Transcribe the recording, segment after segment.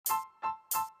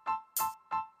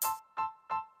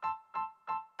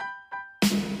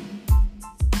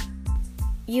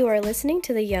You are listening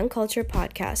to the Young Culture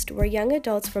Podcast, where young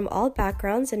adults from all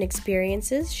backgrounds and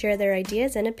experiences share their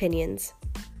ideas and opinions.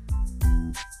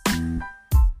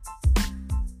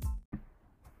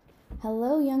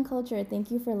 Hello, Young Culture.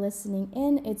 Thank you for listening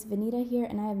in. It's Vanita here,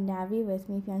 and I have Navi with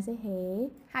me. If you want to say hey.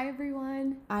 Hi,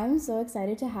 everyone. I'm so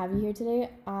excited to have you here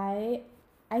today.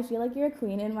 I feel like you're a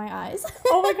queen in my eyes.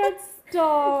 Oh my God,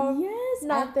 stop. Yes.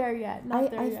 Not there yet.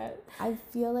 I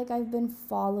feel like I've been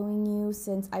following you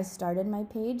since I started my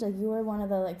page. Like, you were one of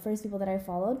the first people that I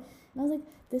followed. And I was like,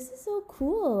 this is so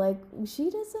cool. Like, she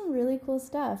does some really cool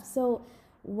stuff. So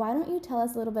why don't you tell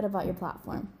us a little bit about your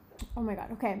platform? Oh my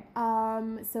God. Okay.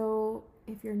 So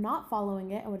if you're not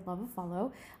following it, I would love a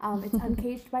follow. It's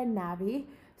Uncaged by Navi.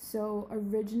 So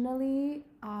originally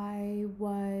I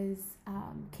was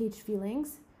Caged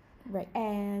Feelings. Right.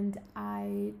 And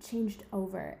I changed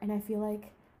over, and I feel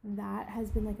like that has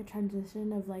been like a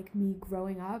transition of like me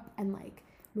growing up and like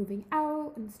moving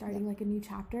out and starting like a new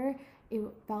chapter. It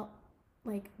felt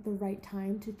like the right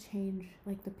time to change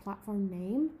like the platform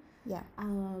name. Yeah.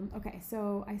 Okay,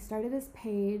 so I started this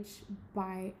page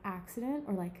by accident,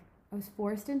 or like I was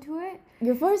forced into it.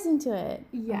 You're forced into it?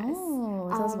 Yes.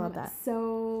 Oh, tell us about that.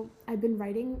 So I've been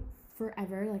writing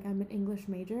forever. Like, I'm an English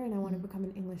major and I want to become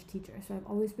an English teacher. So I've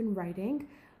always been writing,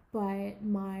 but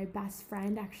my best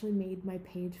friend actually made my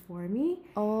page for me.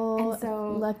 Oh, and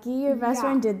so lucky your best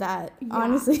friend did that, yeah,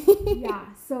 honestly. Yeah.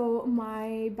 So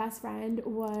my best friend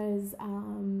was,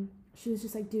 she was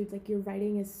just like, dude, like, your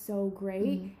writing is so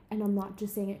great. And I'm not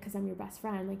just saying it because I'm your best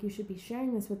friend. Like, you should be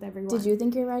sharing this with everyone. Did you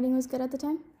think your writing was good at the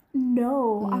time?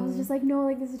 No, I was just like, no,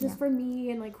 like, this is just for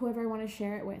me and like whoever I want to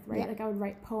share it with, right? Like, I would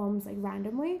write poems like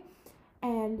randomly.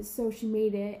 And so she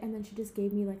made it, and then she just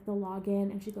gave me like the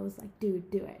login, and she goes like, dude,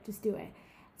 do it, just do it.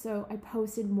 So I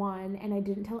posted one, and I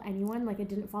didn't tell anyone, like I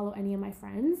didn't follow any of my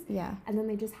friends. Yeah. And then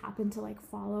they just happened to like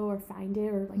follow or find it,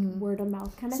 or like word of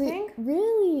mouth kind of thing.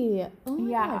 Really? Oh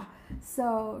my gosh.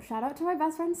 So shout out to my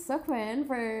best friend Sukwin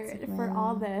for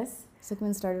all this.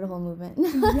 Sukwin started a whole movement.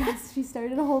 Yes, she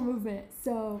started a whole movement.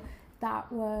 So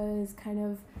that was kind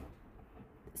of,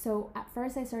 so at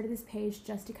first I started this page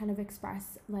just to kind of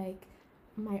express like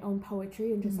my own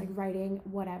poetry and just like writing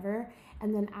whatever.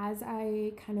 And then as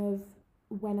I kind of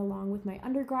went along with my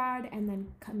undergrad and then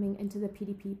coming into the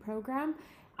PDP program,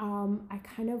 I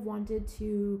kind of wanted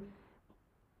to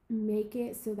make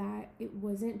it so that it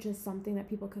wasn't just something that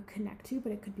people could connect to,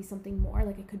 but it could be something more.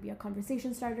 Like, it could be a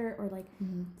conversation starter, or like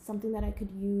something that I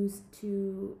could use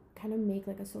to kind of make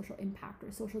like a social impact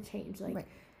or social change, like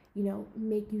you know,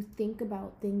 make you think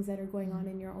about things that are going on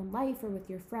in your own life or with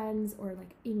your friends or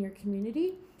like in your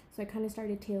community. So I kind of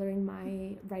started tailoring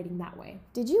my writing that way.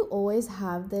 Did you always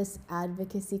have this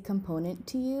advocacy component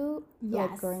to you?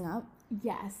 Yes. Like, growing up?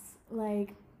 Yes.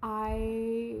 Like,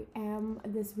 I am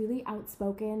this really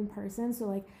outspoken person. So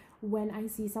like, when I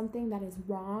see something that is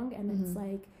wrong and it's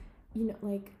like, you know,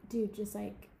 like, dude, just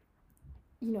like,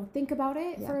 you know, think about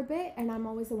it for a bit. And I'm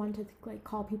always the one to like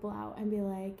call people out and be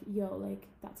like, yo, like,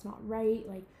 that's not right.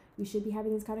 Like, we should be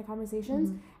having these kind of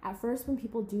conversations. At first, when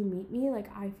people do meet me,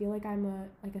 like, I feel like I'm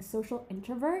a social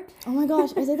introvert. Oh my gosh,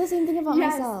 I say the same thing about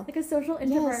myself. Like a social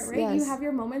introvert, right? Yes. You have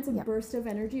your moments of burst of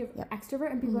energy of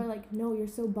extrovert, and people are like, no, you're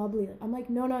so bubbly. Like, I'm like,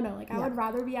 no. Like, I would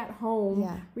rather be at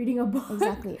home reading a book.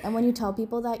 Exactly. And when you tell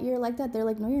people that you're like that, they're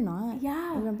like, no, you're not.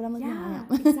 Yeah. But I'm like, no,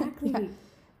 I am. Exactly.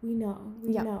 We know.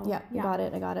 Yeah.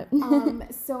 I got it.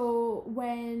 So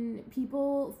when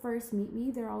people first meet me,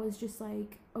 they're always just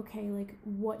like, okay, like,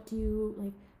 what do you,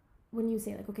 like, when you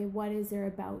say, like, okay, what is there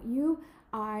about you?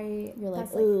 You're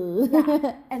like, ooh.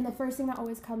 Yeah. And the first thing that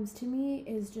always comes to me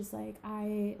is just, like,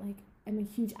 I, like, am a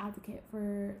huge advocate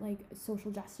for, like, social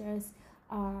justice,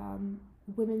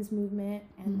 women's movement,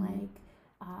 and, like,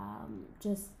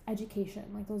 just education.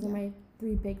 Like, those are my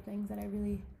 3 big things that I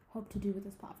really hope to do with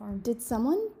this platform. Did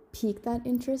someone pique that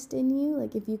interest in you?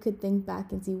 Like, if you could think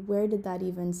back and see, where did that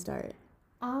even start?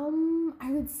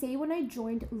 I would say when I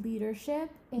joined leadership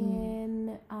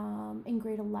in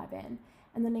grade 11,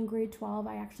 and then in grade 12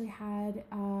 I actually had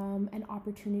an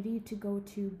opportunity to go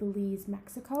to Belize,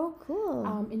 Mexico.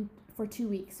 Cool. For 2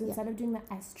 weeks. So instead of doing the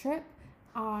S trip,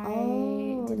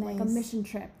 I did like a mission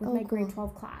trip with my grade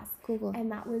 12 class. Cool.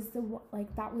 And that was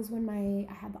that was when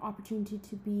I had the opportunity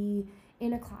to be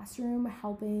in a classroom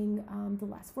helping the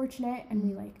less fortunate, and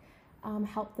we like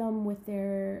helped them with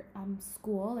their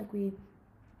school. Like, we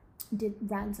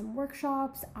ran some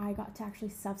workshops. I got to actually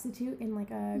substitute in like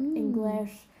a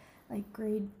English like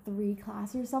grade 3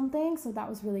 class or something. So that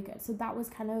was really good. So that was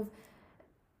kind of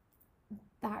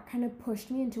pushed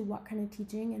me into what kind of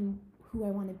teaching and who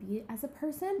I want to be as a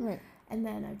person. Right. And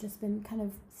then I've just been kind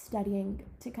of studying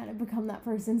to kind of become that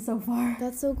person so far.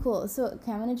 That's so cool. So,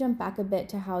 okay, I'm going to jump back a bit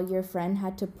to how your friend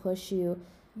had to push you.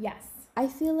 Yes. I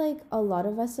feel like a lot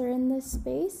of us are in this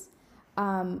space.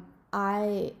 Even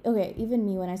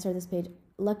me, when I started this page,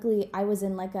 luckily I was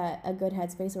in like a good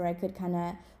headspace where I could kind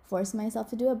of force myself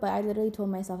to do it. But I literally told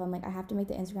myself, I'm like, I have to make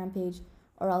the Instagram page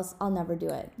or else I'll never do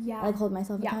it. Yeah. Like, hold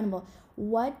myself accountable.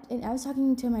 And I was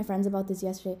talking to my friends about this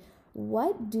yesterday.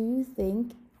 What do you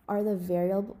think are the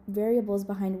variables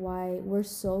behind why we're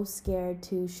so scared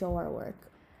to show our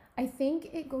work? I think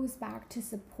it goes back to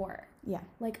support. Yeah.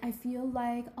 Like, I feel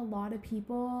like a lot of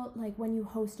people, like when you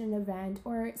host an event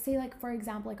or say, like, for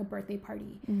example, like a birthday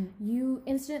party, you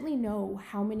instantly know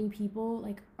how many people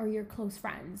like are your close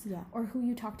friends or who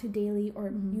you talk to daily, or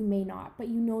you may not, but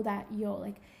you know that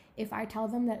like if I tell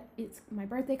them that it's my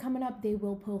birthday coming up, they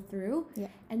will pull through. Yeah.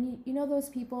 And you know those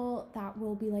people that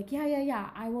will be like, yeah,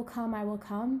 I will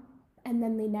come, and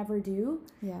then they never do.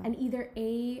 Yeah. And either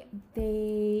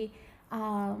they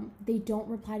don't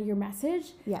reply to your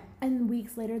message. Yeah. And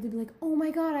weeks later they'll be like, oh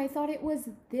my God, I thought it was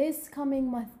this coming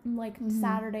month, like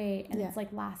Saturday, and it's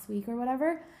like last week or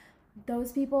whatever.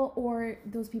 Those people, or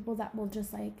those people that will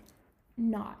just like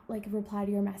not like reply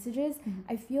to your messages.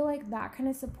 I feel like that kind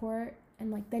of support, and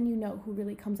like then you know who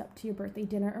really comes up to your birthday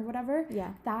dinner or whatever.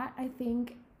 Yeah. That I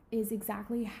think is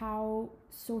exactly how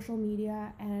social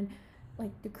media and like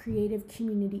the creative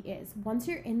community is. Once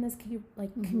you're in this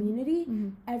community,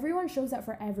 everyone shows up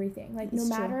for everything. Like it's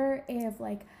no matter if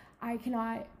like I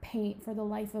cannot paint for the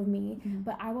life of me,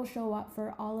 but I will show up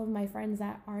for all of my friends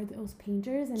that are those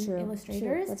painters and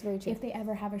illustrators. That's very true. If they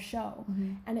ever have a show.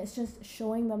 And it's just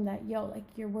showing them that, like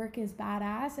your work is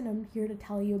badass and I'm here to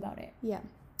tell you about it. Yeah.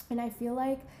 And I feel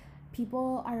like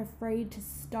people are afraid to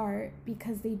start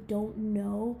because they don't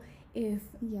know if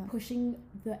pushing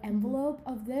the envelope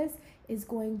of this is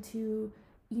going to,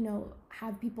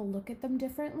 have people look at them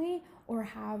differently, or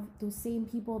have those same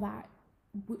people that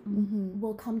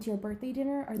will come to your birthday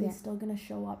dinner, are they still going to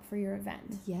show up for your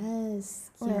event?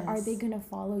 Yes. Or are they going to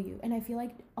follow you? And I feel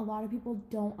like a lot of people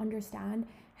don't understand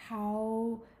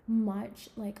how much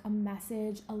like a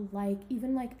message, a like,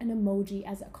 even like an emoji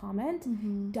as a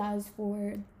comment does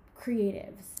for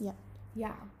creatives. Yeah.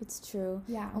 Yeah, it's true.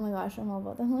 Yeah. Oh my gosh, I'm all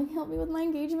about them. Like, help me with my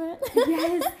engagement.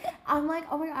 Yes. I'm like,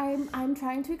 oh my God, I'm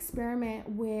trying to experiment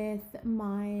with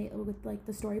like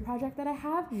the story project that I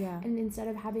have. Yeah. And instead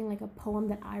of having like a poem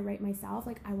that I write myself,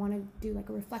 like I want to do like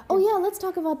a reflective. Oh yeah, let's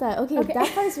talk about that. Okay.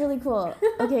 That part is really cool.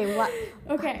 Okay. What?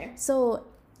 Okay. So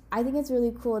I think it's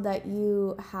really cool that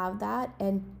you have that,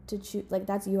 and to choose, like,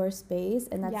 that's your space,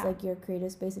 and that's like your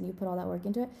creative space, and you put all that work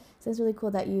into it. So it's really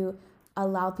cool that you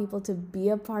allow people to be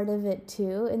a part of it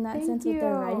too, in that sense with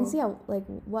their writing. So yeah, like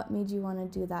what made you want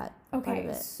to do that part of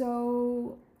it?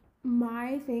 So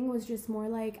my thing was just more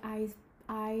like I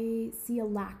see a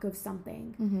lack of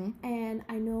something, and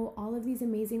I know all of these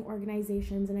amazing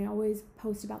organizations, and I always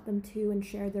post about them too and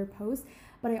share their posts,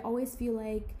 but I always feel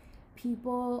like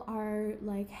people are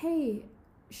like, hey,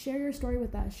 share your story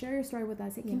with us,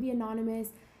 it can be anonymous,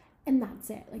 and that's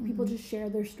it. Like people just share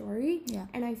their story. Yeah.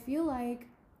 And I feel like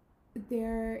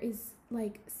there is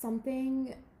like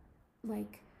something,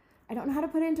 like I don't know how to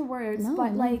put it into words,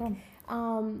 but like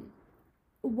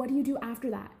what do you do after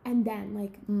that? And then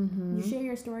like you share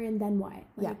your story, and then what?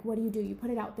 Like what do? You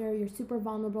put it out there, you're super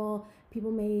vulnerable,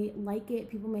 people may like it,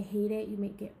 people may hate it, you may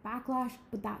get backlash,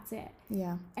 but that's it.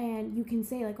 Yeah. And you can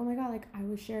say like, oh my God, like I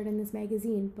was shared in this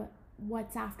magazine, but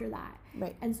what's after that?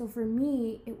 Right. And so for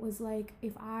me, it was like,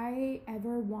 if I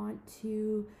ever want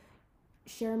to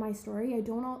share my story, I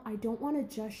don't want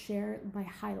to just share my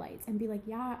highlights and be like,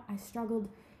 yeah, I struggled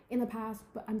in the past,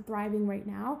 but I'm thriving right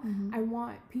now. I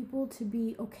want people to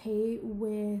be okay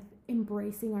with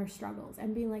embracing our struggles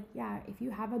and being like, yeah, if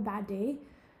you have a bad day,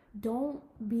 don't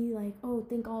be like, oh,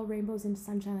 think all rainbows and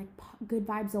sunshine, like good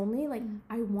vibes only. Like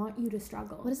I want you to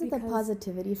struggle. What is it? The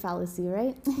positivity fallacy,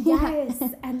 right? Yes.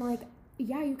 And like,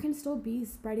 yeah, you can still be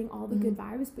spreading all the good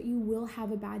vibes, but you will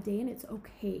have a bad day, and it's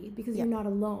okay because you're not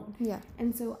alone. Yeah.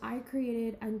 And so I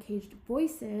created Uncaged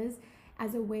Voices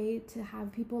as a way to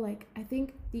have people, like, I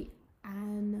think the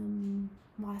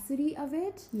animosity of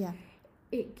it,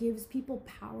 it gives people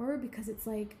power, because it's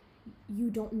like, you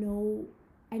don't know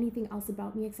anything else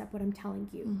about me except what I'm telling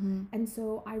you. And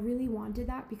so I really wanted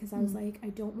that, because I was like, I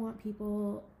don't want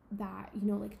people that,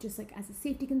 like just like as a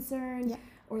safety concern,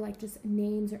 or like just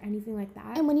names or anything like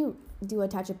that. And when you do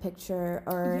attach a picture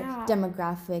or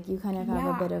demographic, you kind of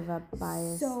have a bit of a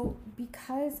bias. So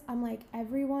because I'm like,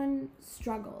 everyone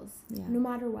struggles no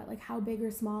matter what, like how big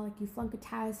or small, like you flunk a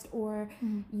test or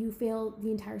you fail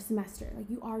the entire semester, like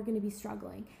you are going to be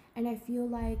struggling. And I feel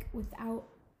like without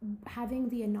having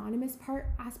the anonymous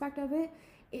aspect of it,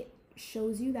 it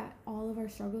shows you that all of our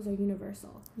struggles are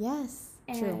universal. Yes,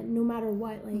 and true. No matter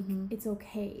what, like it's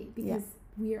okay, because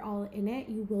we're all in it.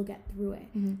 You will get through it.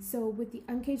 So with the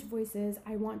Uncaged Voices,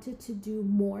 I wanted to do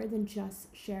more than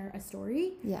just share a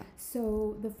story.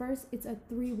 So the first, it's a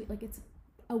 3-week, like it's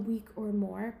a week or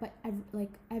more, but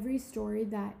every story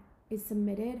that is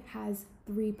submitted has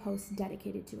 3 posts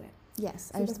dedicated to it.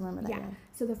 Yes, so I just remember that. Yeah.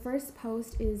 So the first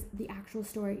post is the actual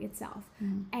story itself.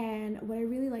 And what I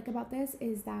really like about this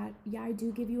is that, I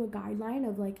do give you a guideline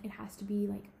of like, it has to be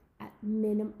like at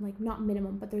minimum, like not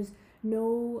minimum, but there's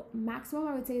no maximum.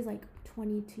 I would say is like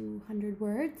 2,200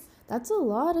 words. That's a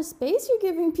lot of space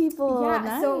you're giving people.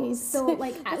 Yeah. Nice. So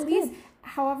like at least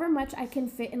however much I can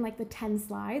fit in like the 10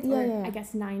 slides or I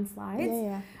guess 9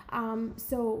 slides.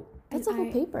 So that's a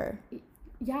whole paper.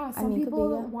 Yeah, some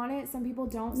people want it, some people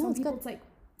don't. Some people it's like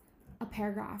a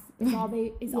paragraph is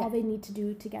all they need to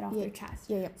do to get off their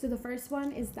chest. So the first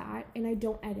one is that, and I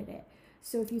don't edit it.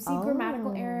 So if you see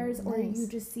grammatical errors or you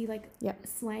just see like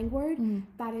slang word,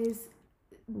 that is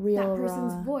real that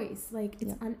person's raw voice. Like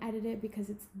it's unedited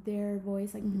because it's their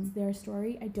voice, like it's their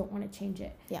story. I don't want to change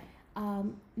it.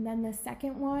 And then the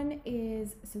second one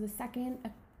is, so the second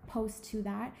post to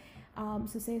that,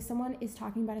 so say if someone is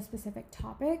talking about a specific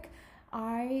topic,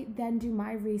 I then do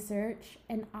my research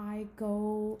and I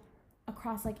go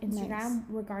across like Instagram,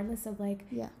 regardless of like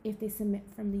if they submit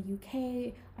from the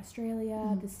UK,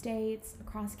 Australia, the States,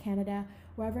 across Canada,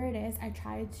 wherever it is, I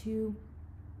try to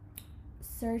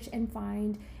search and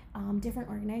find different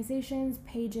organizations,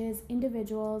 pages,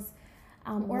 individuals,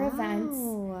 or events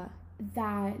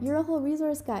that you're a whole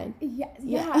resource guide.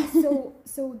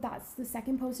 So that's the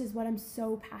second post, is what I'm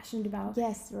so passionate about.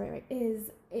 Right. Is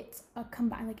it's a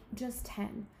combined, like just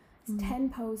 10. It's 10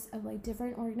 posts of like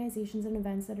different organizations and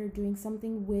events that are doing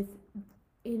something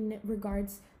in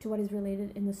regards to what is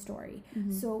related in the story.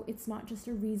 So it's not just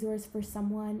a resource for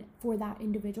someone, for that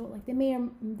individual. Like they may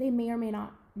or may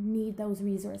not need those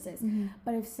resources.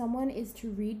 But if someone is to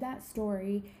read that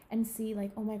story and see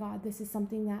like, oh my God, this is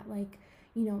something that like,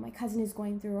 you know, my cousin is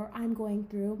going through or I'm going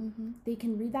through, they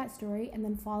can read that story, and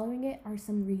then following it are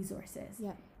some resources.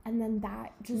 And then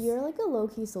that just... You're like a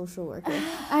low-key social worker.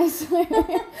 I swear.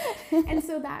 And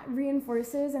so that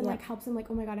reinforces and like helps them like,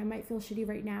 oh my God, I might feel shitty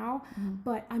right now,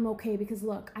 but I'm okay because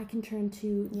look, I can turn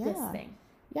to this thing.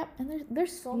 And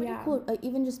there's so many cool, like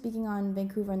even just speaking on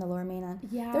Vancouver and the Lower Mainland,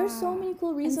 there's so many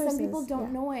cool resources. And some people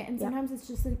don't know it, and sometimes it's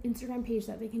just an Instagram page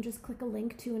that they can just click a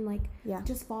link to and like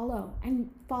just follow.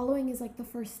 And following is like the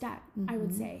first step, I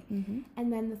would say.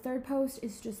 And then the third post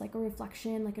is just like a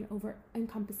reflection, like an over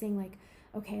encompassing, like,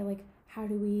 okay, like how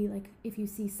do we, like, if you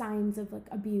see signs of like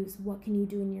abuse, what can you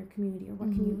do in your community, or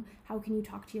how can you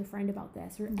talk to your friend about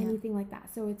this, or anything like that.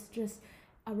 So it's just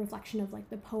a reflection of like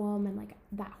the poem and like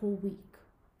that whole week.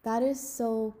 That is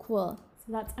so cool.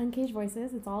 So that's Uncaged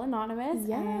Voices. It's all anonymous.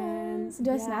 Yes. And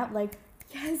do I snap? Like,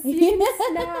 yes, you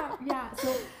can snap.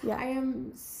 So I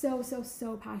am so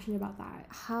passionate about that.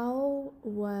 How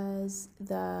was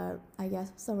the, I guess,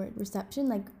 what's the word, reception?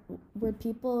 Like, were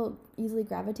people easily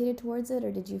gravitated towards it,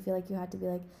 or did you feel like you had to be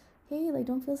like, hey, like,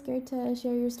 don't feel scared to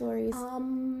share your stories?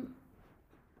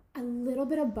 A little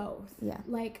bit of both.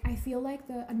 Like, I feel like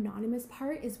the anonymous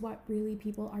part is what really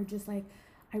people are just like,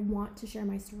 I want to share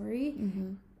my story.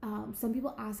 Some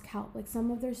people ask help. Like some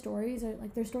of their stories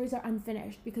are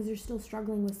unfinished because they're still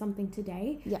struggling with something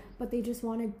today. But they just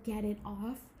want to get it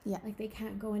off. Like they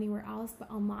can't go anywhere else but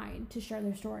online to share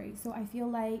their story. So I feel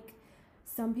like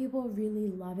some people really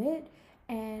love it.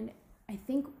 And I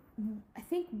think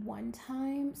one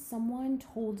time someone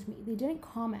told me, they didn't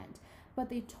comment, but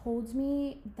they told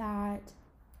me that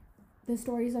the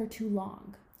stories are too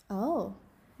long.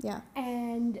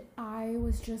 And I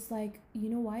was just like, you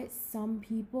know what? Some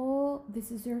people,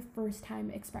 this is their first time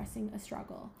expressing a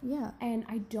struggle. And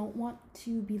I don't want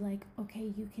to be like,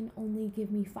 okay, you can only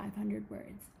give me 500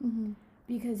 words.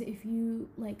 Because if you,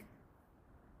 like,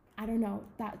 I don't know,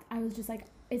 that I was just like,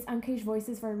 it's Uncaged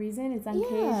Voices for a reason. It's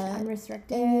uncaged,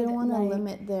 unrestricted. And you don't want to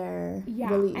limit their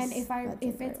release. And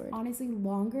if it's honestly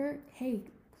longer, hey,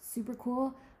 super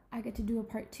cool. I get to do a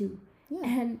part 2.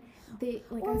 And they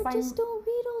like, or I find just don't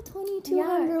read all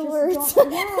 2,200 words.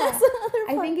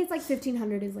 I think it's like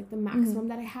 1,500 is like the maximum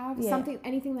that I have.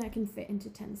 Anything that I can fit into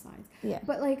 10 slides.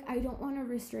 But like, I don't want to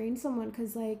restrain someone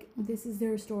because like this is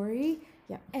their story,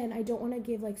 Yeah. And I don't want to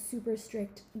give like super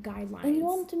strict guidelines. And you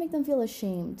want to make them feel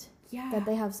ashamed yeah. that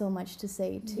they have so much to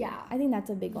say too. Yeah. I think that's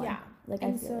a big one. Yeah. Like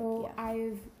and I feel so like,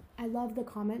 yeah. I love the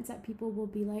comments that people will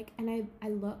be like, and I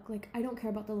look like, I don't care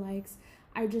about the likes.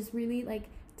 I just really like,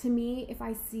 to me, if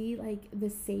I see like the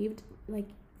saved, like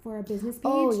for a business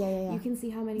page, you can see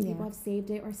how many people have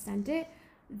saved it or sent it.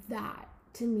 That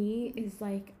to me is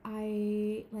like,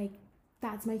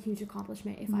 that's my huge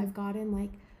accomplishment. If I've gotten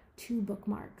like 2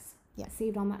 bookmarks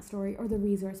saved on that story or the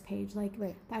resource page, like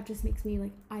that just makes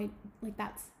me like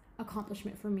that's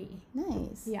accomplishment for me.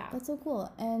 Nice. Yeah. That's so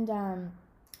cool. And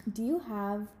do you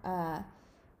have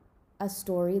a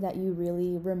story that you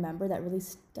really remember that really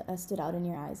stood out in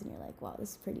your eyes and you're like, wow,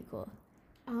 this is pretty cool?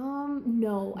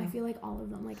 No, I feel like all of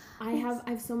them. Like I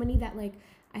have so many that like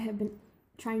I have been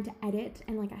trying to edit,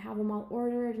 and like I have them all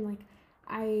ordered, and like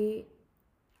I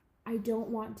don't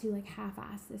want to like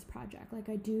half-ass this project. Like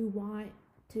I do want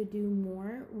to do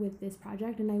more with this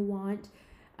project, and I want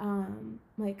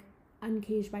like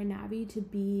Uncaged by Navi to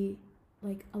be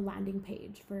like a landing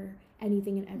page for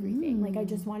anything and everything. Like I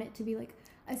just want it to be like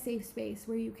a safe space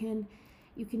where you can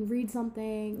read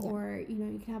something, or you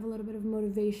know, you can have a little bit of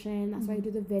motivation. That's why I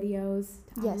do the videos,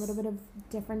 to add a little bit of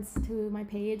difference to my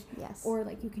page. Or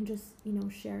like you can just, you know,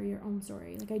 share your own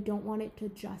story. Like I don't want it to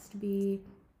just be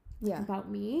about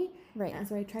me. And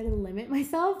so I try to limit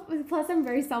myself. Plus I'm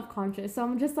very self-conscious, so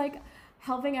I'm just like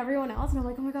helping everyone else, and I'm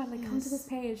like, oh my god, like come to this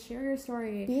page, share your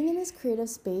story. Being in this creative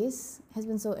space has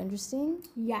been so interesting.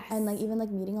 And like even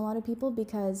like meeting a lot of people,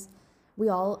 because we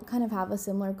all kind of have a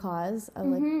similar cause of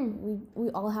like we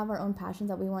all have our own passions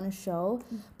that we want to show,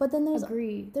 but then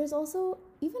there's also,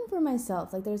 even for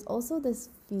myself, like there's also this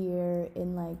fear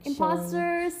in like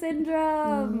imposter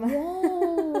syndrome.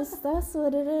 Yes, that's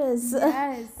what it is.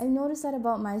 Yes. I noticed that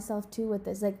about myself too with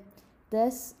this,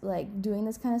 like doing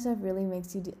this kind of stuff really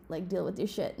makes you deal with your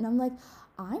shit, and I'm like,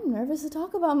 I'm nervous to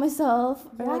talk about myself,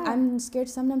 or like I'm scared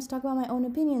sometimes to talk about my own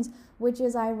opinions, which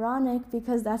is ironic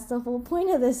because that's the whole point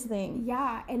of this thing.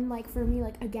 Yeah, and like for me,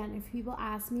 like again, if people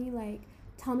ask me like,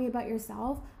 tell me about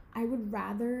yourself, I would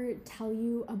rather tell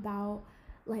you about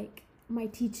like my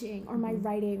teaching or my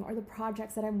writing or the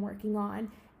projects that I'm working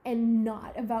on, and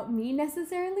not about me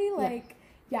necessarily. Like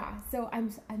so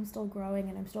I'm still growing,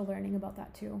 and I'm still learning about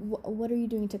that too. What are you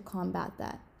doing to combat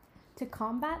that? To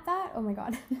combat that? Oh my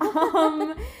god.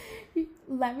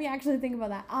 Let me actually think about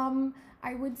that.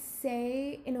 I would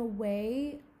say in a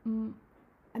way, I'm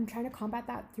trying to combat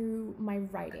that through my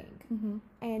writing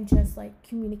and just like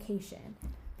communication,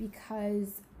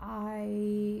 because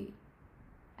I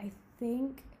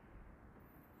think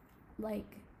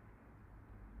like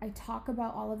I talk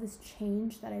about all of this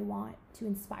change that I want to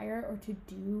inspire or to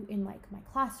do in like my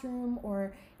classroom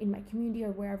or in my community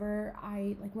or wherever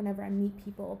whenever I meet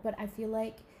people, but I feel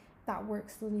like that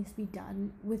work still needs to be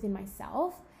done within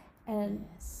myself, and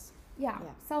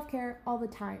self-care all the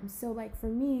time. So like for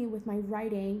me with my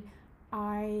writing,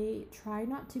 I try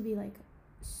not to be like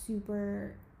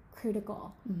super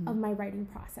critical of my writing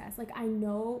process. Like I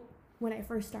know when I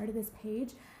first started this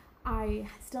page, I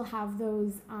still have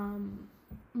those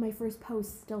my first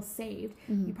post still saved.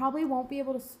 You probably won't be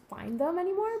able to find them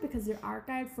anymore because they're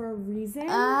archived for a reason.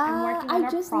 I'm working on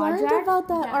I just learned about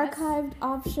that archived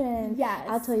option.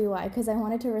 I'll tell you why, because I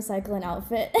wanted to recycle an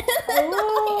outfit.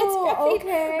 Oh,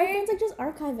 okay. My friend's like, just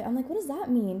archive it. I'm like, what does that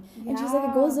mean? And she's like,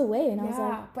 it goes away. And I was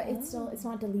like, but it's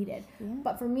not deleted.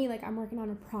 But for me, like I'm working on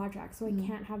a project, so I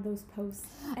can't have those posts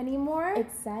anymore.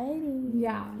 Exciting.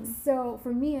 Yeah. So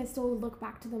for me, I still look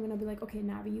back to them and I'll be like, okay,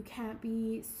 Navi, you can't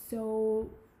be so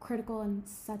critical and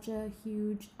such a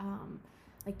huge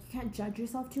like you can't judge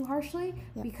yourself too harshly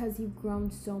because you've grown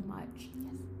so much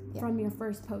from your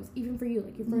first post. Even for you,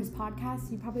 like your first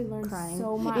podcast, you probably learned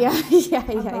so much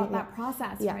about that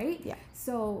process, right?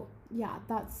 So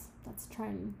that's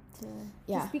trying to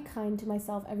just be kind to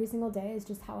myself every single day is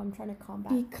just how I'm trying to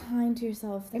combat. Be kind to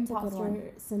yourself. That's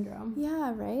imposter syndrome.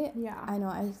 Yeah, right? Yeah. I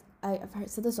know. I've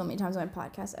said this so many times on my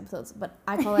podcast episodes, but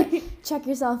I call it check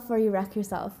yourself before you wreck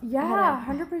yourself. Yeah,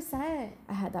 100%.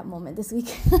 I had that moment this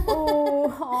week.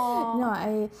 No,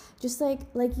 I just like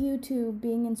you too,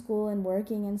 being in school and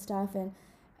working and stuff, and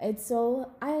it's so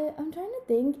I'm trying to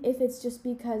think if it's just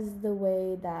because the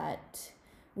way that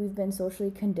we've been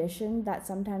socially conditioned that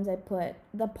sometimes I put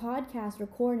the podcast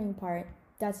recording part,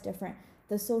 that's different.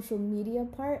 The social media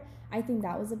part, I think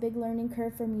that was a big learning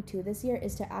curve for me too this year,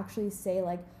 is to actually say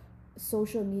like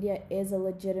social media is a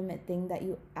legitimate thing that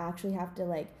you actually have to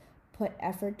like put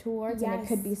effort towards, and it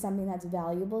could be something that's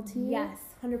valuable to you. Yes,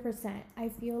 100%. I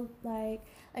feel like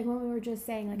when we were just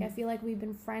saying, like, I feel like we've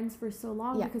been friends for so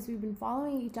long because we've been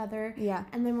following each other. Yeah.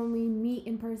 And then when we meet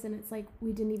in person, it's like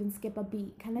we didn't even skip a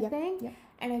beat kind of thing. Yeah.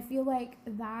 And I feel like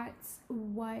that's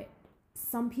what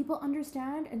some people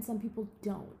understand and some people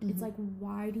don't. It's like,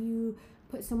 why do you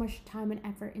put so much time and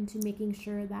effort into making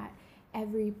sure that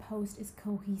every post is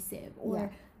cohesive,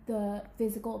 or the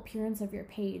physical appearance of your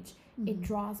page, it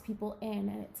draws people in,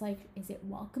 and it's like, is it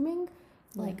welcoming?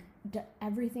 Like,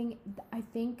 everything. I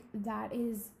think that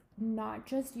is not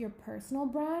just your personal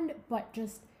brand, but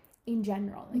just in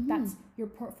general. Like, that's your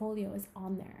portfolio is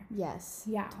on there. Yes.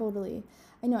 Yeah. Totally.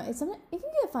 I know it can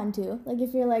get fun too. Like,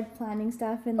 if you're like planning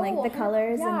stuff and like the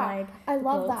colors and like I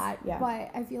love quotes. that. Yeah.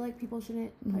 But I feel like people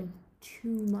shouldn't put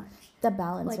too much. The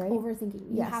balance, like, right?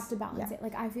 overthinking. You have to balance it.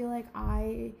 Like, I feel like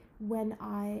when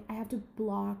I have to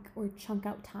block or chunk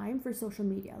out time for social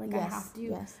media. Like, I have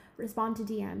to respond to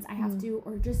DMs. I have to,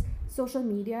 or just social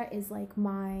media is like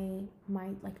my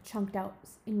like chunked out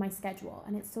in my schedule.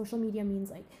 And it's social media means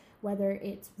like whether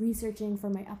it's researching for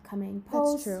my upcoming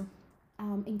posts, That's true.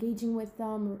 Engaging with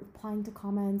them, or replying to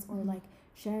comments, or like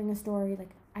sharing a story. Like,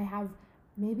 I have,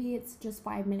 maybe it's just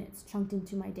 5 minutes chunked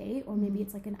into my day, or maybe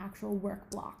it's like an actual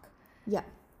work block. Yeah.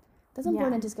 That's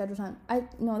important to schedule time.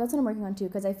 That's what I'm working on too,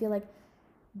 because I feel like,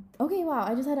 okay, wow,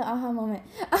 I just had an aha moment.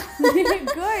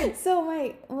 Good. So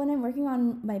when I'm working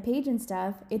on my page and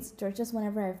stuff, it's just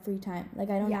whenever I have free time. Like,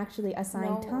 I don't actually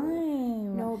assign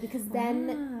time. No, because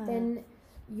then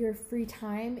your free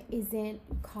time isn't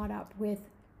caught up with,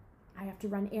 I have to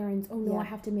run errands. Oh no, I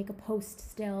have to make a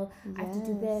post still. I have to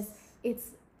do this.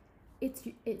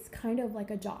 It's kind of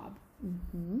like a job.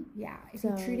 Yeah. If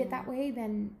you treat it that way,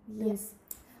 then there's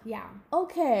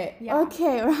Okay.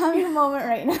 Okay, we're having a moment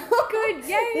right now. Good.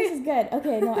 Yay. This is good.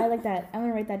 Okay, no, I like that. I'm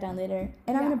gonna write that down later,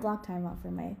 and I'm gonna block time out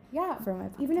for my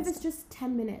podcast. Even if it's just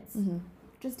 10 minutes,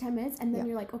 just 10 minutes, and then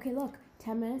you're like, okay, look,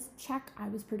 10 minutes, check. I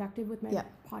was productive with my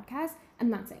podcast,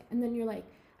 and that's it. And then you're like,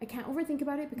 I can't overthink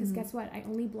about it, because guess what? I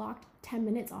only blocked 10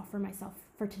 minutes off for myself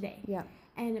for today. Yeah.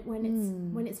 And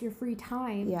when it's your free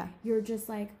time, you're just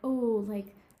like, oh,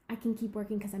 like, I can keep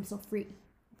working because I'm still free.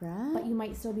 Right. But you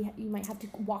might have to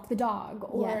walk the dog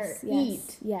or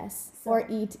eat. Yes. So, or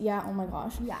eat. Yeah. Oh my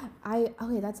gosh. Yeah.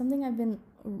 That's something I've been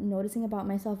noticing about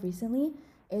myself recently,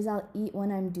 is I'll eat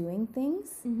when I'm doing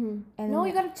things. And no,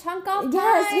 you gotta chunk off time.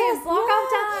 Yes. Block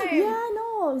off time. Yeah.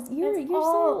 No. You're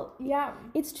so. Yeah.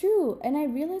 It's true, and I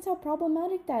realize how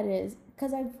problematic that is,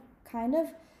 because I've kind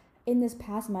of, in this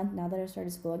past month, now that I've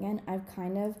started school again, I've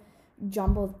kind of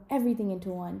jumbled everything into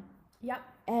one. Yep.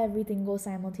 Everything goes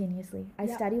simultaneously. I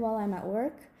study while I'm at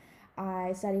work.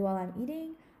 I study while I'm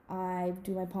eating. I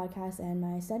do my podcast and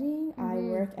my studying. I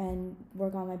work on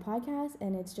my podcast,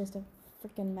 and it's just a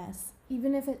freaking mess.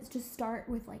 Even if it's just start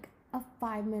with like a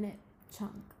 5-minute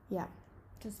chunk. Yeah.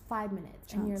 Just 5 minutes.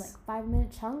 Chunks. And you're like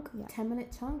 5-minute chunk,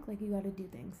 10-minute chunk, like, you got to do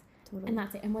things. Totally. And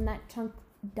that's it. And when that chunk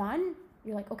done,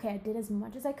 you're like, okay, I did as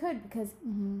much as I could, because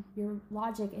your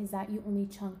logic is that you only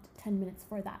chunked 10 minutes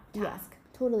for that task.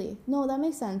 Totally. No, that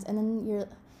makes sense. And then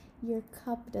your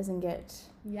cup doesn't get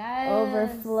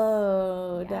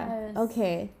overflowed. Yes.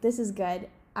 Okay, this is good.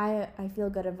 I feel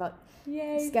good about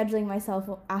scheduling myself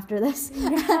after this.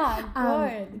 Yeah,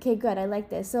 good. Okay, good. I like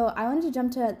this. So I wanted to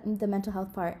jump to the mental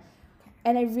health part.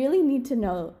 And I really need to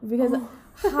know, because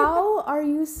how are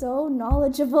you so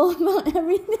knowledgeable about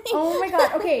everything? Oh my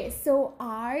God. Okay, so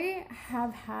I've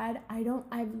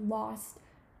lost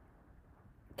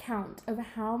count of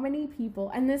how many people,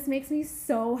 and this makes me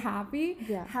so happy,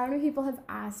 how many people have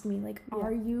asked me, like,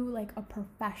 are you like a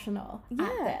professional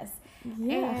at this?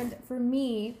 And for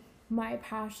me, my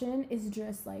passion is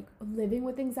just like living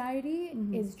with anxiety,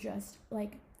 is just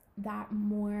like that,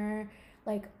 more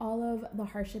like all of the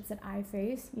hardships that I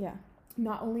face,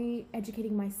 not only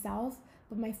educating myself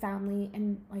but my family,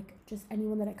 and like just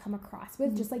anyone that I come across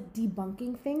with, just like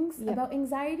debunking things about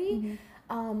anxiety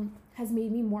has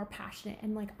made me more passionate,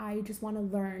 and like I just want to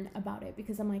learn about it,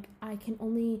 because I'm like, I can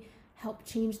only help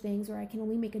change things, or I can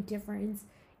only make a difference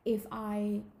if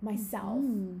I myself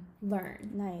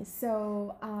learn. Nice.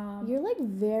 So you're like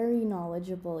very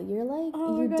knowledgeable. You're like,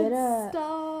 you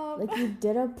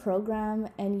did a program,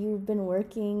 and you've been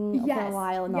working for a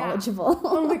while. Knowledgeable.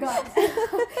 Oh my God.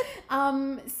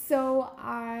 So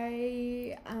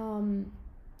I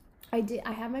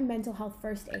have my mental health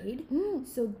first aid.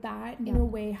 So that in a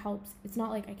way helps. It's not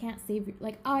like I can't save you.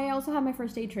 Like, I also have my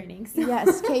first aid training. So.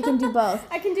 Yes, Kay can do both.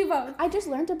 I can do both. I just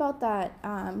learned about that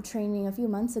training a few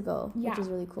months ago, which is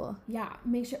really cool. Yeah,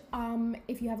 make sure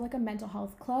if you have like a mental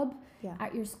health club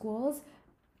at your schools,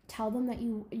 tell them that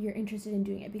you're interested in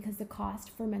doing it, because the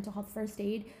cost for mental health first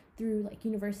aid through like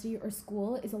university or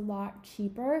school is a lot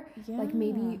cheaper, like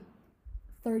maybe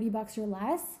 $30 or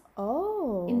less.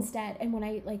 Instead. And when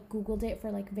I like Googled it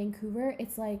for like Vancouver,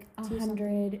 it's like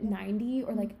 190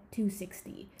 or like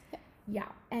 260. Yeah,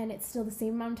 and it's still the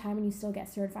same amount of time, and you still get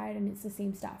certified, and it's the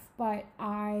same stuff. But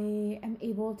I am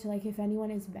able to, like, if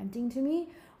anyone is venting to me,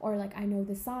 or like I know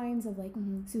the signs of like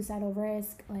suicidal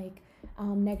risk, like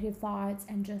negative thoughts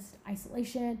and just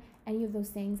isolation, any of those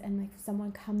things, and like if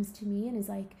someone comes to me and is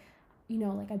like, you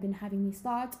know, like I've been having these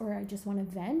thoughts, or I just want to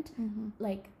vent,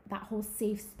 like that whole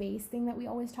safe space thing that we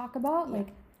always talk about, like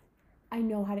I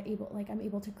know how to I'm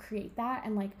able to create that,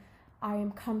 and like I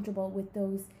am comfortable with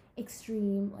those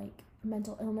extreme like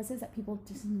mental illnesses that people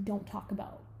just don't talk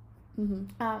about.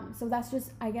 So that's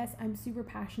just, I guess I'm super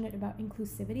passionate about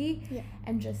inclusivity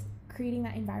and just creating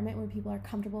that environment where people are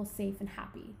comfortable, safe, and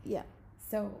happy.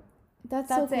 So that's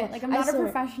so cool. Like, I'm not a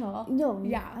professional. No.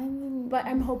 Yeah. I mean, but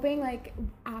I'm hoping like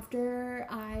after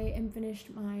I am finished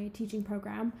my teaching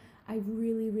program, I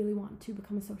really, really want to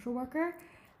become a social worker.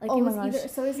 Like, oh it my was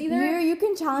gosh. It's either you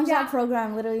can challenge that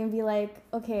program literally and be like,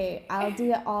 okay, I'll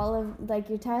do all of like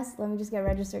your tests. Let me just get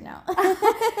registered now.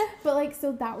 But like,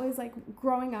 so that was like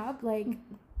growing up, like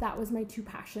that was my two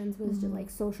passions, was just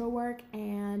like social work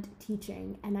and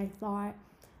teaching. And I thought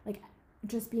like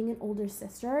just being an older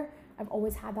sister, I've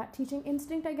always had that teaching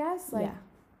instinct, I guess. Like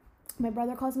my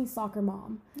brother calls me soccer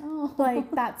mom.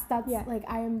 Like that's like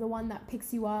I am the one that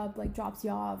picks you up, like drops you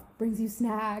off, brings you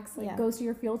snacks, like goes to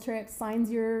your field trips,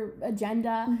 signs your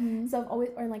agenda. So I've always,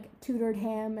 or like tutored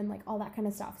him and like all that kind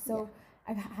of stuff. So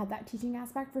I've had that teaching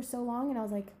aspect for so long, and I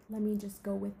was like, let me just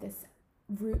go with this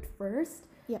route first,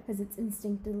 because it's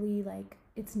instinctively like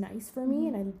it's nice for me,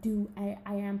 and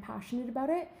I am passionate about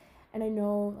it, and I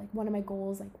know like one of my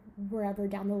goals, like wherever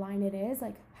down the line it is,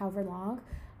 like however long,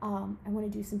 I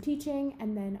want to do some teaching,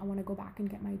 and then I want to go back and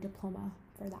get my diploma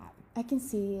for that. I can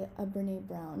see a Brene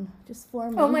Brown just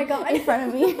forming in front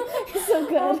of me. It's so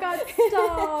good. Oh God,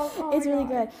 stop. Oh it's really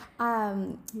God.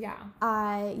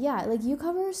 good. Like you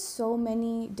cover so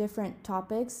many different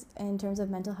topics in terms of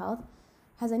mental health.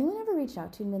 Has anyone ever reached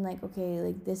out to you and been like, okay,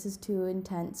 like this is too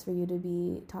intense for you to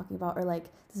be talking about, or like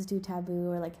this is too taboo,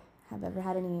 or like have ever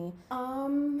had any?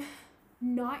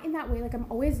 Not in that way. Like I'm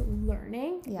always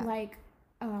learning. Like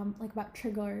about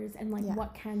triggers and like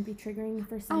what can be triggering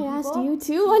for some people. I asked you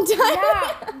too one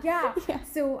time. Yeah.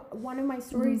 So one of my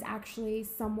stories, actually,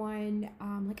 someone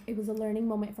like it was a learning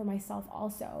moment for myself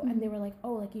also, and they were like,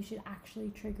 oh, like you should actually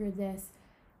trigger this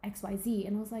XYZ,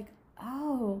 and I was like,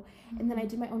 oh, and then I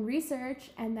did my own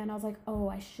research, and then I was like, oh,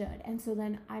 I should, and so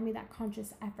then I made that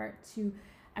conscious effort to.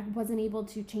 I wasn't able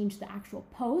to change the actual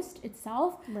post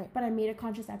itself, but I made a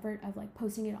conscious effort of like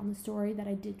posting it on the story that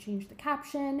I did change the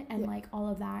caption and like all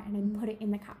of that, and I put it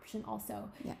in the caption also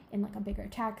in like a bigger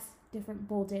text, different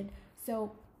bolded.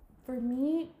 So for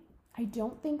me, I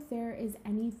don't think there is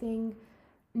anything,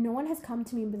 no one has come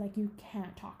to me and be like, you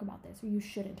can't talk about this or you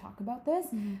shouldn't talk about this.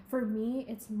 For me,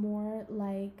 it's more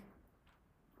like,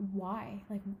 why?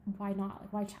 Like, why not?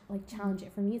 Like, why challenge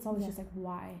it? For me, it's always just like,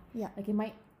 why? Like, it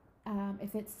might,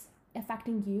 if it's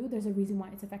affecting you, there's a reason why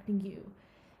it's affecting you.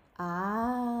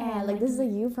 And like this is a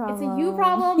you problem. It's a you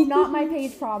problem, not my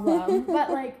page problem. But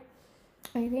like,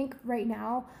 I think right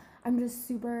now I'm just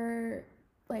super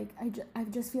like I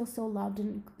just feel so loved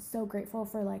and so grateful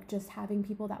for like just having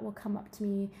people that will come up to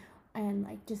me and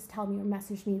like just tell me or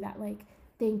message me that like,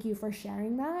 thank you for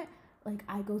sharing that. Like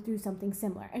I go through something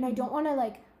similar, and I don't want to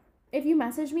like, if you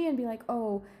message me and be like,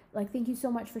 oh, like, thank you so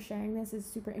much for sharing this, is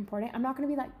super important. I'm not going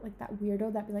to be like that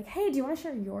weirdo that be like, hey, do you want to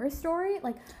share your story?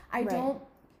 Like, I don't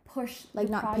push like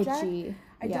the not project. Pitchy.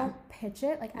 I don't pitch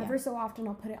it. Like, ever so often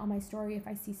I'll put it on my story if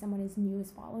I see someone is new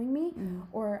is following me.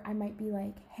 Or I might be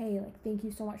like, hey, like, thank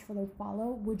you so much for the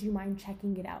follow. Would you mind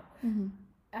checking it out?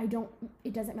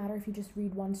 It doesn't matter if you just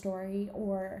read one story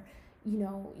or, you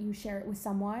know, you share it with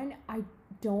someone. I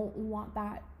don't want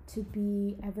that to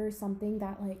be ever something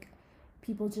that, like,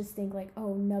 people just think like,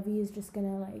 oh, Navi is just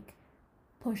gonna like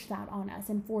push that on us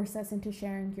and force us into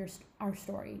sharing our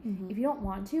story. If you don't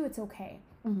want to, it's okay.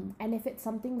 And if it's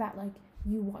something that like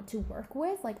you want to work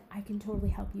with, like I can totally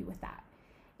help you with that.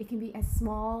 It can be as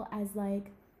small as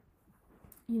like,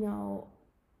 you know,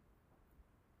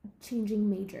 changing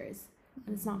majors.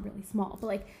 And it's not really small, but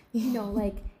like, you know,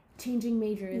 like changing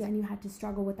majors and you had to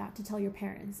struggle with that to tell your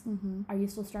parents. Are you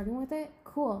still struggling with it?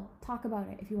 Cool. Talk about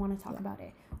it if you want to talk about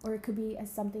it. Or it could be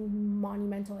as something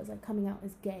monumental as like coming out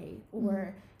as gay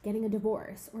or getting a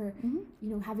divorce or, you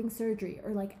know, having surgery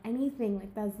or like anything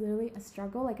like that's literally a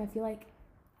struggle. Like I feel like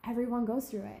everyone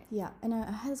goes through it. Yeah. And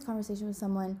I had this conversation with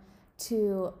someone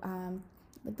to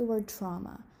like the word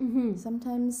trauma.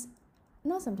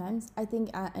 Not sometimes, I think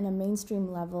in a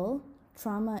mainstream level,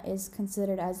 trauma is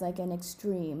considered as like an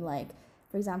extreme, like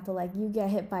for example, like you get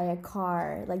hit by a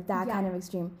car, like that kind of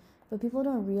extreme. But people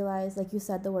don't realize, like you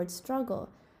said, the word struggle,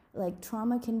 like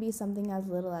trauma can be something as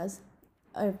little as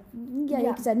like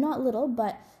you said, not little,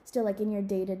 but still like in your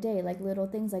day-to-day, like little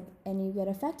things, like, and you get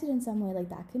affected in some way, like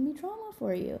that can be trauma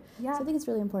for you. So I think it's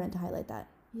really important to highlight that.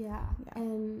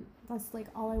 And that's like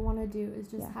all I want to do is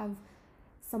just have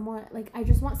someone, like I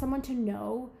just want someone to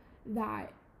know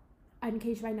that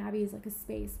Uncaged by Navi is like a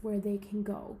space where they can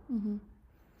go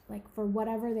like for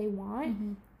whatever they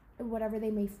want, whatever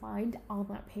they may find on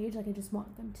that page. Like I just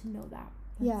want them to know that.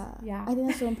 I think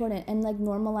that's so important. And like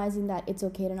normalizing that it's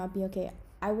okay to not be okay.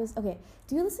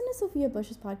 Do you listen to Sophia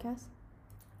Bush's podcast?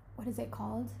 What is it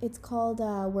called? It's called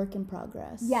Work in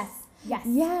Progress. Yes.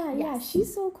 Yeah,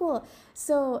 she's so cool.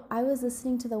 So I was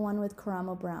listening to the one with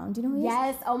Karamo Brown. Do you know who he is?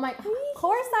 Yes. Oh my, of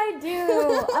course I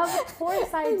do. Of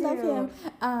course I do. I love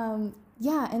him.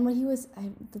 And when he was,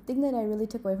 the thing that I really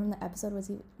took away from the episode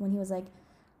was when he was like,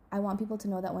 I want people to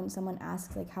know that when someone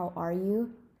asks like, how are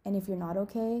you? And if you're not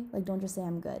okay, like don't just say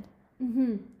I'm good.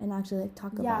 And actually like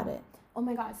talk about it. Oh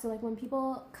my God. So like when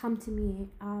people come to me,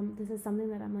 this is something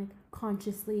that I'm like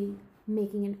consciously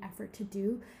making an effort to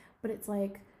do. But it's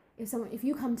like, if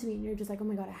you come to me and you're just like, oh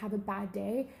my God, I have a bad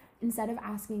day, instead of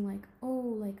asking like,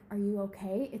 oh, like, are you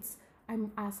okay?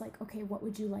 I'm asked like, okay, what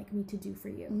would you like me to do for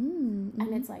you?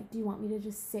 And it's like, do you want me to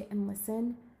just sit and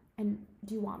listen? And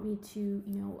do you want me to,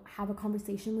 you know, have a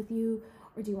conversation with you?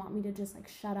 Or do you want me to just like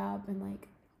shut up and like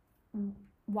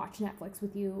watch Netflix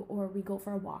with you, or we go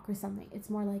for a walk or something? It's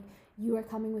more like you are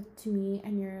coming to me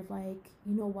and you're like,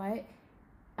 you know what?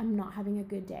 I'm not having a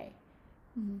good day.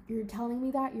 You're telling me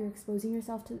that, you're exposing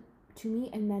yourself to me,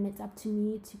 and then it's up to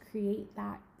me to create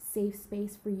that safe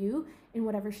space for you in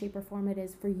whatever shape or form it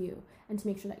is for you, and to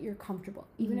make sure that you're comfortable,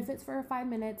 even if it's for 5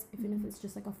 minutes, even if it's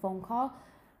just like a phone call,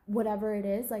 whatever it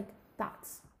is, like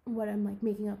that's what I'm like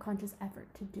making a conscious effort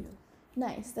to do.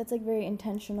 Nice. That's like very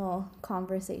intentional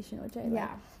conversation, which I like.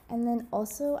 And then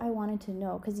also I wanted to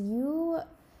know, because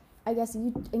I guess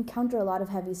you encounter a lot of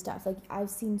heavy stuff. Like I've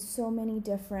seen so many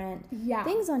different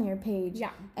things on your page.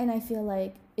 And I feel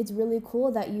like it's really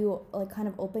cool that you like kind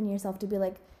of open yourself to be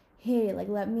like, hey, like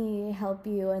let me help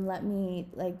you and let me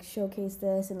like showcase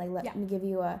this and like let me give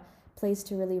you a place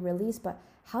to really release. But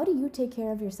how do you take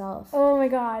care of yourself? Oh my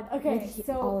God. Okay.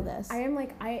 So all of this. I am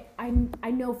like,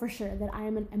 I know for sure that I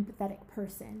am an empathetic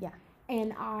person. Yeah.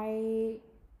 And I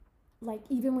like,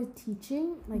 even with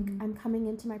teaching, like I'm coming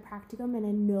into my practicum and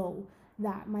I know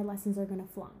that my lessons are going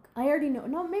to flunk. I already know.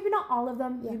 No, maybe not all of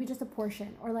them, maybe just a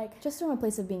portion, or like just from a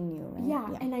place of being new, right?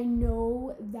 Yeah. And I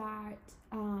know that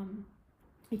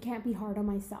I can't be hard on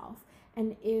myself.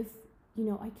 And if, you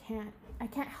know, I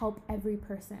can't help every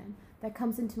person that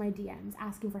comes into my DMs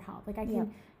asking for help. Like I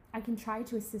can try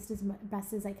to assist as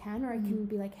best as I can, or I can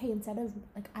be like, hey, instead of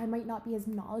like, I might not be as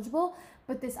knowledgeable,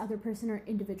 but this other person or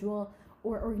individual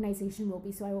or organization will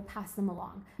be, so I will pass them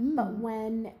along. But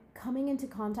when coming into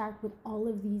contact with all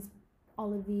of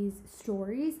these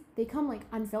stories, they come like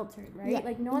unfiltered, right?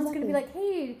 Like no one's gonna be like,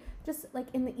 hey, just like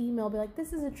in the email, be like,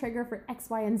 this is a trigger for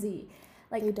X, Y, and Z.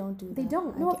 Like they don't do that. They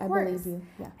don't. No, of course. I believe you.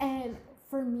 Yeah. And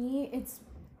for me, it's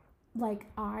like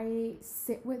I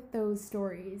sit with those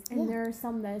stories, and there are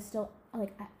some that are still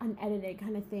like unedited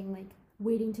kind of thing, like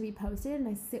waiting to be posted, and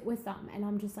I sit with them, and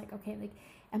I'm just like, okay, like,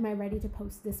 am I ready to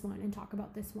post this one and talk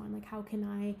about this one? Like, how can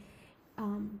I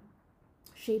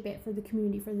shape it for the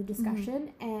community, for the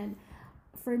discussion? And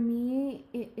for me,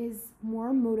 it is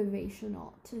more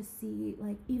motivational to see,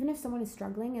 like, even if someone is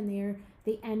struggling and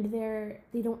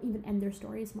they don't even end their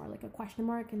story, it's more like a question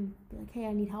mark and be like, hey,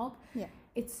 I need help. Yeah.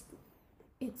 It's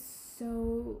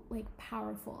so like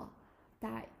powerful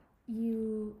that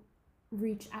you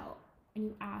reach out and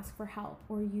you ask for help,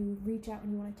 or you reach out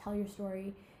and you want to tell your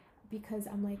story, because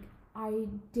I'm like, I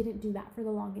didn't do that for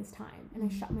the longest time, and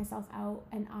I shut myself out,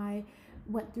 and I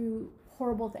went through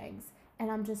horrible things,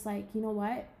 and I'm just like, you know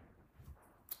what,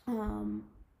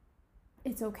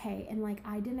 it's okay. And like,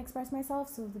 I didn't express myself,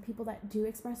 so the people that do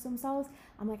express themselves,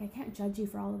 I'm like, I can't judge you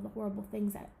for all of the horrible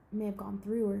things that may have gone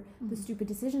through, or the stupid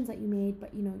decisions that you made,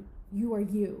 but you know, you are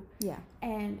you. Yeah.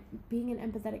 And being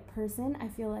an empathetic person, I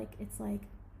feel like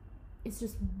it's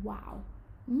just wow.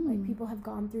 Like, people have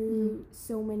gone through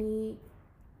so many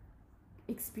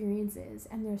experiences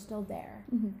and they're still there.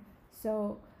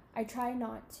 So I try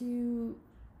not to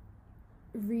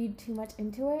read too much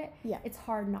into it. Yeah. It's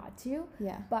hard not to.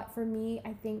 Yeah. But for me,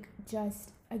 I think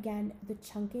just, again, the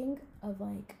chunking of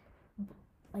like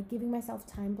giving myself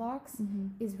time blocks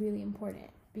is really important.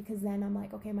 because then I'm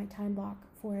like, okay, my time block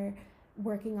for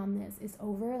working on this is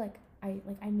over. Like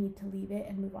I need to leave it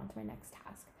and move on to my next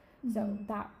task. So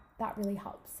that really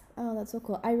helps. Oh, that's so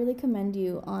cool. I really commend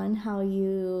you on how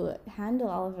you handle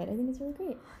all of it. I think it's really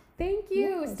great. Thank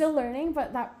you. Yes. Still learning,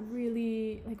 but that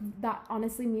really, like, that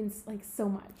honestly means like so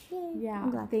much. Yay. Yeah.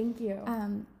 I'm glad. Thank you.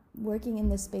 Working in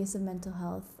the space of mental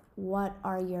health, what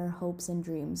are your hopes and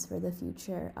dreams for the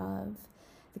future of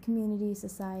the community,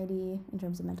 society, in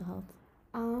terms of mental health?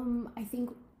 I think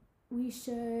we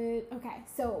should, okay,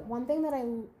 so one thing that I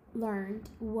learned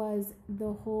was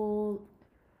the whole,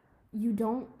 you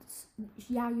do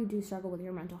struggle with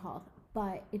your mental health,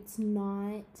 but it's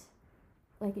not,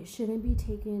 like, it shouldn't be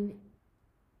taken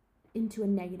into a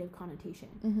negative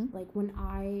connotation. Like, when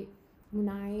I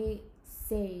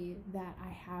say that I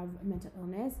have a mental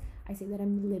illness, I say that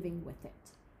I'm living with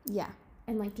it. Yeah.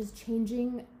 And, like, just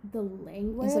changing the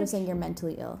language. Instead of saying you're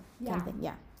mentally ill. Kind of thing.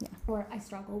 Yeah. Or I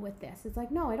struggle with this. It's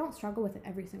like, no, I don't struggle with it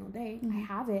every single day. I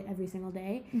have it every single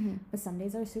day. But some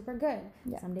days are super good.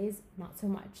 Yeah. Some days not so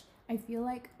much. I feel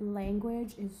like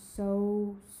language is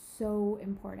so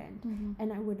important.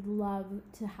 And I would love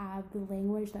to have the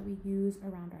language that we use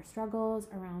around our struggles,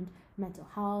 around mental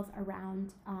health,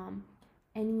 around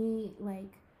any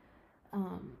like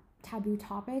taboo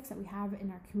topics that we have in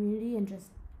our community, and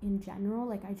just in general.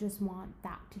 Like, I just want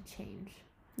that to change.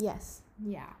 Yes.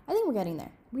 Yeah. I think we're getting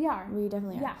there. We are. We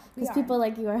definitely are. Yeah. Because people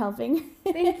like you are helping.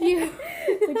 Thank you.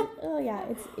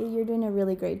 You're doing a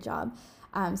really great job.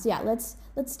 So yeah, let's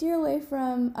steer away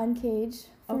from Uncaged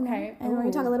for now, and we're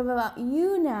gonna talk a little bit about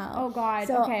you now. Oh God.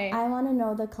 So okay. I want to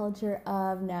know the culture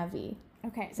of Navi.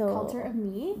 Okay. So the culture of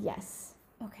me. Yes.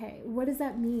 Okay. What does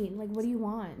that mean? Like, what do you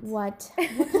want? What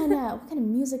kind of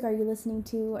music are you listening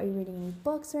to? Are you reading any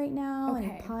books right now? Okay.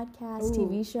 Any podcasts,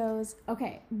 TV shows?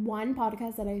 Okay. One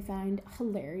podcast that I find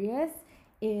hilarious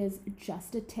is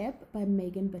Just a Tip by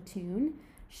Megan Batoon.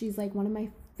 She's like one of my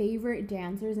favorite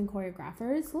dancers and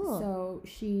choreographers. Cool. So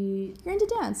You're into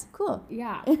dance. Cool.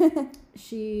 Yeah.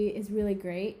 She is really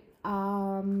great.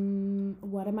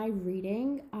 What am I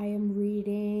reading? I am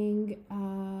reading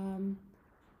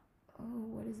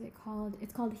what is it called?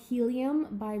 It's called Helium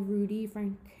by Rudy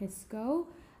Francisco.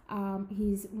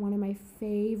 He's one of my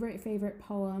favorite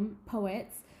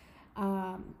poets.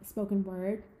 Spoken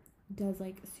word. Does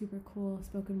like super cool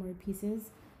spoken word pieces.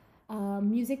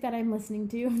 Music that I'm listening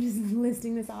to, I'm just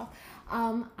listing this off.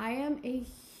 I am a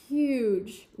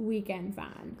huge Weeknd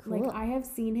fan. Cool. Like, I have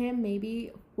seen him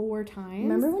maybe 4 times.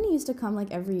 Remember when he used to come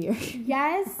like every year?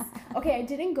 Yes. Okay, I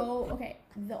didn't go. Okay,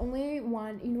 the only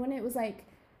one, you know, when it was like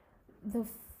the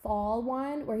fall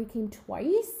one where he came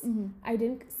twice, I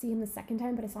didn't see him the second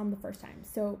time, but I saw him the first time.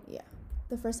 So yeah.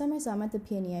 The first time I saw him at the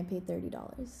PNE, I paid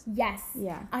 $30. yes.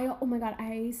 Yeah. Oh my God,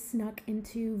 I snuck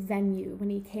into Venue when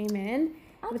he came in.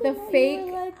 With a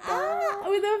fake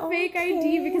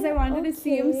ID because I wanted to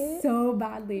see him so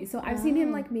badly. So I've seen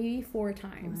him like maybe 4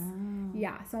 times. Wow.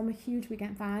 Yeah, so I'm a huge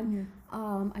Weeknd fan.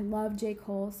 I love J.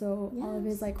 Cole, so all of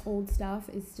his like old stuff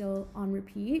is still on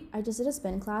repeat. I just did a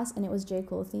spin class and it was J.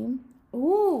 Cole theme.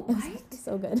 Oh, what?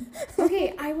 So good.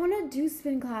 Okay, I want to do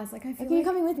spin class. Like, I feel okay, you're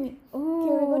coming with me. Oh,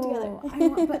 okay, we'll go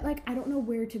together. but like I don't know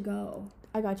where to go.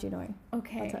 I got you, don't worry.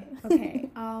 Okay.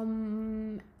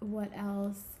 What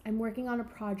else? I'm working on a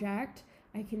project.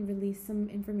 I can release some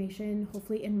information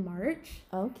hopefully in March.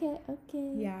 Okay.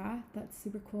 Yeah, that's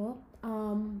super cool.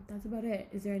 That's about it.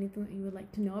 Is there anything that you would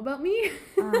like to know about me?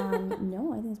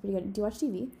 No, I think it's pretty good. Do you watch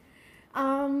TV?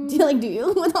 Do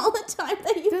you with all the time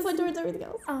that you put towards everything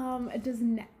else? Does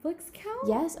Netflix count?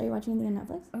 Yes. Are you watching anything on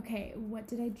Netflix? Okay, what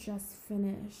did I just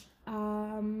finish?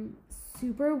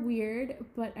 Super weird,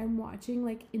 but I'm watching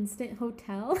like Instant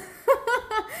Hotel.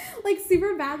 Like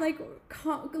super bad, like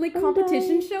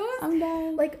competition shows. I'm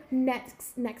dying. Like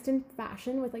next in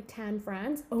fashion with like Tan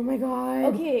France. Oh my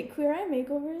God. Okay, Queer Eye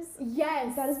Makeovers.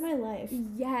 Yes. That is my life.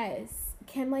 Yes.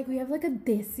 Can like we have like a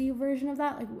Desi version of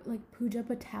that, like Pooja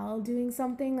Patel doing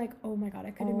something, like, oh my God,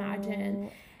 I could imagine.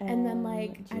 And then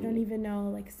like I don't even know,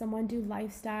 like someone do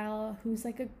lifestyle who's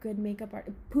like a good makeup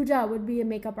artist. Pooja would be a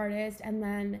makeup artist, and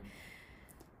then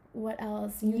what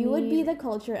else? You would be the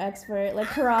culture expert, like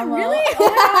Karamo. Really? Oh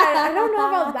my God, I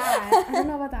don't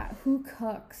know about that. Who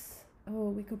cooks? Oh,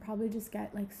 we could probably just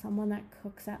get like someone that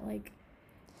cooks at like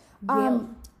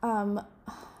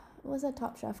what was that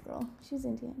Top Chef girl? She's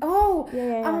Indian. Oh,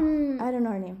 yeah. I don't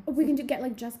know her name. We can get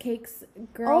like Just Cakes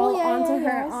girl onto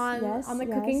her on the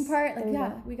cooking part.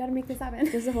 Like, we gotta make this happen.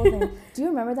 There's the whole thing. Do you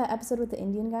remember that episode with the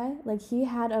Indian guy? Like, he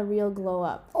had a real glow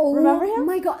up. Oh, remember him? Oh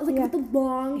my God, like with the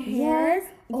long hair. Yes.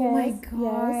 Oh my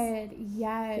God.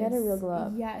 Yes. He had a real glow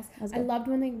up. Yes. I loved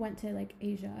when they went to like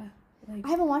Asia. Like, I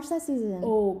haven't watched that season.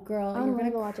 oh girl, I you're wanna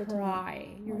gonna go watch it tonight. cry.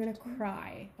 You're Watch gonna it tonight.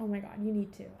 cry. Oh my god, you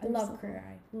need to. I They're love so Queer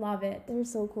Eye. Love it. They're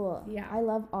so cool. Yeah. I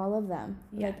love all of them.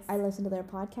 Yes. Like, I listen to their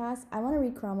podcast. I want to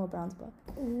read Cromwell Brown's book.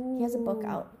 He has a book Ooh,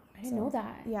 out. I didn't know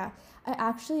that. Yeah. I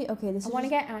actually, okay, this I is want to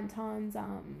just- get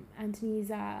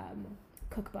Anthony's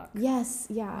cookbook. Yes,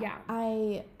 yeah. Yeah.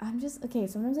 I'm just, okay,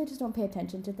 sometimes I just don't pay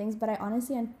attention to things, but I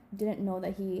honestly didn't know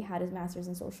that he had his master's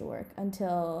in social work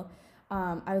until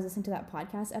I was listening to that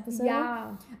podcast episode.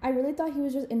 Yeah. I really thought he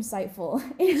was just insightful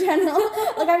in general.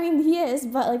 Like, I mean, he is,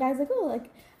 but like, I was like, oh,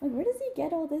 like where does he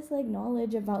get all this like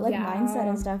knowledge about like mindset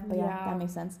and stuff? But yeah, that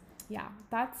makes sense. Yeah,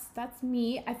 that's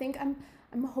me. I think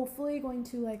I'm hopefully going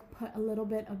to like put a little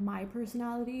bit of my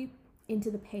personality into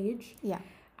the page. Yeah.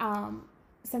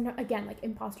 Sometimes, again, like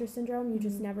imposter syndrome, you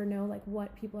just never know like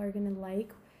what people are gonna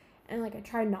like, and like I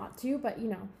try not to, but you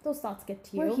know those thoughts get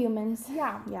to you. We're humans.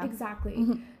 Yeah, Yeah.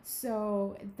 exactly.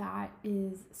 So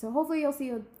hopefully you'll see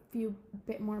a few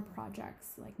bit more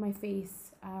projects like my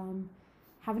face.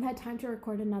 Haven't had time to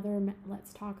record another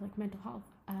Let's Talk like mental health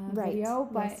video,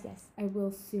 but yes. I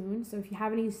will soon. So if you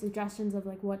have any suggestions of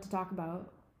like what to talk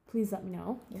about, please let me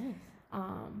know. Yes.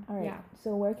 All All right. Yeah.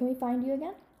 So where can we find you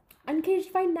again?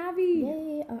 Uncaged by Navi.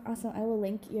 Yay! Awesome. I will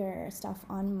link your stuff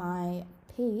on my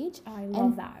page. Oh, I love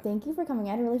And that. thank you for coming.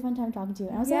 I had a really fun time talking to you.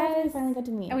 And I was so happy we Yes. finally got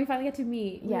to meet. And we finally get to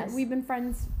meet. Yes. We've been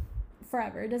friends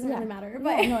forever. It doesn't Yeah. really matter.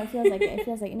 But No, it feels like it. It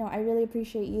feels like, no, I really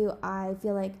appreciate you. I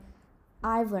feel like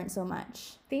I've learned so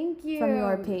much. thank you. From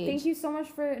your page. Thank you so much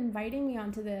for inviting me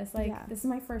onto this. Like Yeah. this is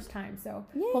my first time, so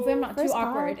Yay, hopefully I'm not too first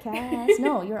awkward. podcast.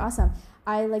 No, you're awesome.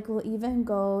 I like will even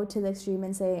go to the extreme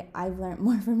and say I've learned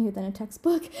more from you than a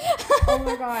textbook. Oh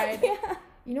my god. Yeah.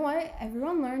 You know what?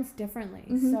 Everyone learns differently.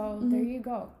 Mhm, So there you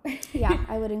go. Yeah,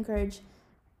 I would encourage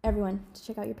everyone to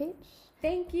check out your page.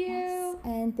 Thank you. Yes.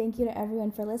 And thank you to everyone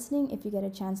for listening. If you get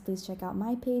a chance, please check out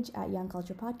my page at Young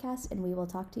Culture Podcast, and we will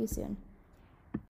talk to you soon.